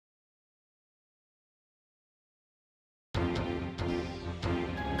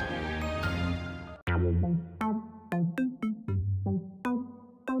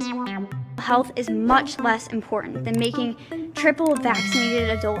health is much less important than making triple vaccinated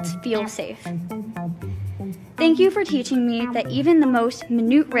adults feel safe. Thank you for teaching me that even the most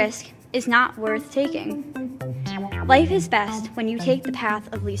minute risk is not worth taking. Life is best when you take the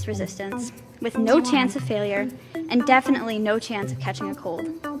path of least resistance, with no chance of failure and definitely no chance of catching a cold.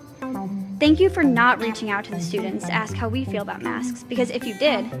 Thank you for not reaching out to the students to ask how we feel about masks, because if you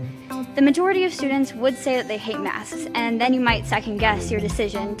did, the majority of students would say that they hate masks, and then you might second guess your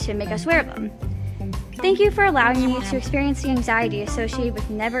decision to make us wear them. Thank you for allowing me to experience the anxiety associated with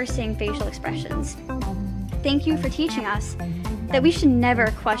never seeing facial expressions. Thank you for teaching us that we should never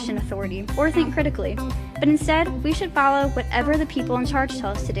question authority or think critically, but instead we should follow whatever the people in charge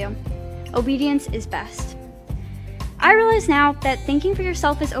tell us to do. Obedience is best. I realize now that thinking for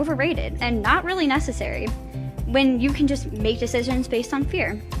yourself is overrated and not really necessary when you can just make decisions based on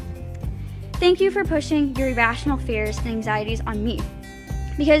fear. Thank you for pushing your irrational fears and anxieties on me,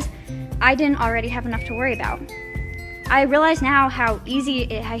 because I didn't already have enough to worry about. I realize now how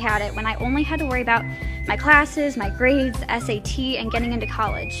easy I had it when I only had to worry about my classes, my grades, SAT, and getting into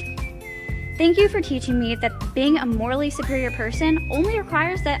college. Thank you for teaching me that being a morally superior person only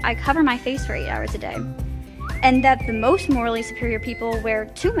requires that I cover my face for 8 hours a day, and that the most morally superior people wear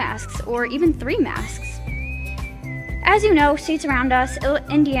 2 masks or even 3 masks. As you know, states around us,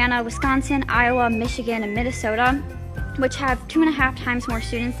 Indiana, Wisconsin, Iowa, Michigan, and Minnesota, which have 2.5 times more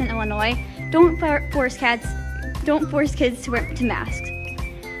students than Illinois, don't force kids to wear masks.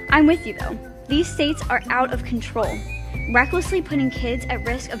 I'm with you though. These states are out of control, recklessly putting kids at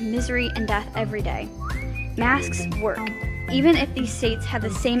risk of misery and death every day. Masks work, even if these states have the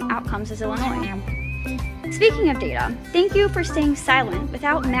same outcomes as Illinois. Speaking of data, thank you for staying silent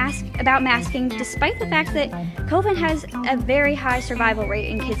about masking despite the fact that COVID has a very high survival rate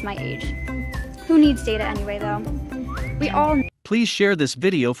in kids my age. Who needs data anyway though? We all. Please share this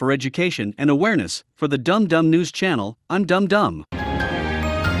video for education and awareness. For the Dum Dum News Channel, I'm Dum Dum.